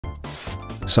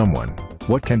Someone,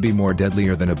 what can be more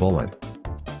deadlier than a bullet?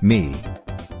 Me.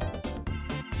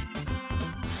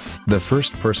 The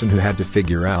first person who had to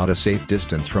figure out a safe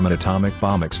distance from an atomic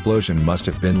bomb explosion must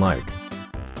have been like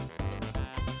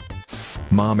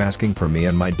Mom asking for me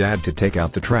and my dad to take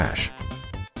out the trash.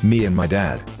 Me and my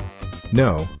dad.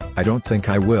 No, I don't think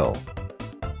I will.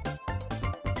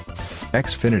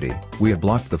 Xfinity, we have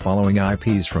blocked the following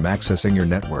IPs from accessing your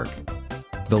network.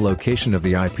 The location of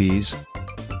the IPs: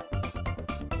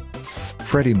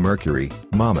 Freddie Mercury,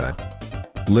 Mama.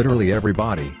 Literally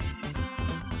everybody.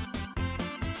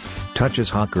 Touches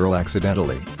hot girl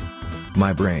accidentally.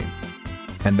 My brain.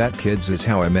 And that kids is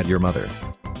How I Met Your Mother.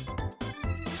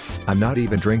 I'm not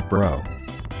even drink bro.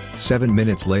 7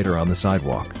 minutes later on the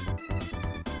sidewalk.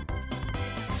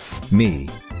 Me,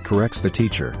 corrects the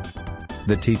teacher.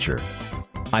 The teacher.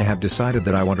 I have decided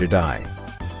that I want to die.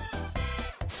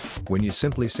 When you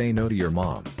simply say no to your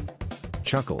mom.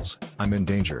 Chuckles, I'm in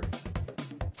danger.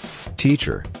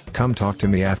 Teacher, come talk to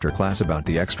me after class about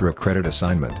the extra credit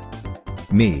assignment.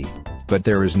 Me, but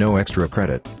there is no extra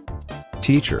credit.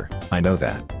 Teacher, I know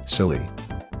that, silly.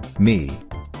 Me.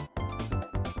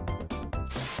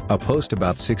 A post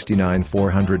about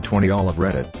 69420 all of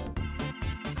Reddit.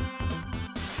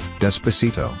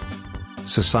 Despacito.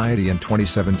 Society in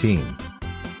 2017.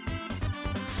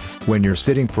 When you're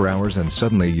sitting for hours and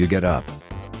suddenly you get up.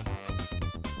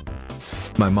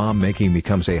 My mom making me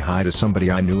come say hi to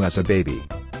somebody I knew as a baby.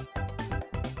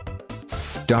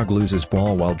 Dog loses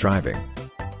ball while driving.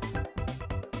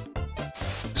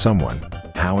 Someone,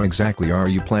 how exactly are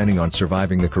you planning on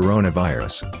surviving the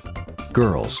coronavirus?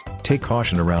 Girls, take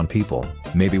caution around people,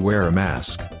 maybe wear a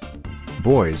mask.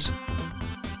 Boys.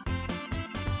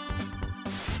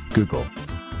 Google.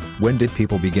 When did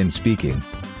people begin speaking?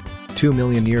 2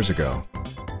 million years ago.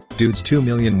 Dudes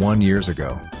 2,000,001 years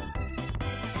ago.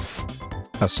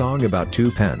 A song about 2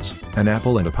 pence, an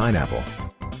apple and a pineapple.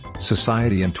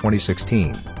 Society in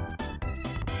 2016.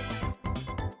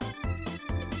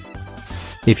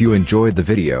 If you enjoyed the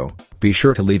video, be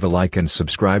sure to leave a like and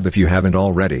subscribe if you haven't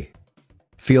already.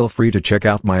 Feel free to check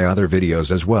out my other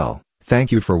videos as well.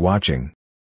 Thank you for watching.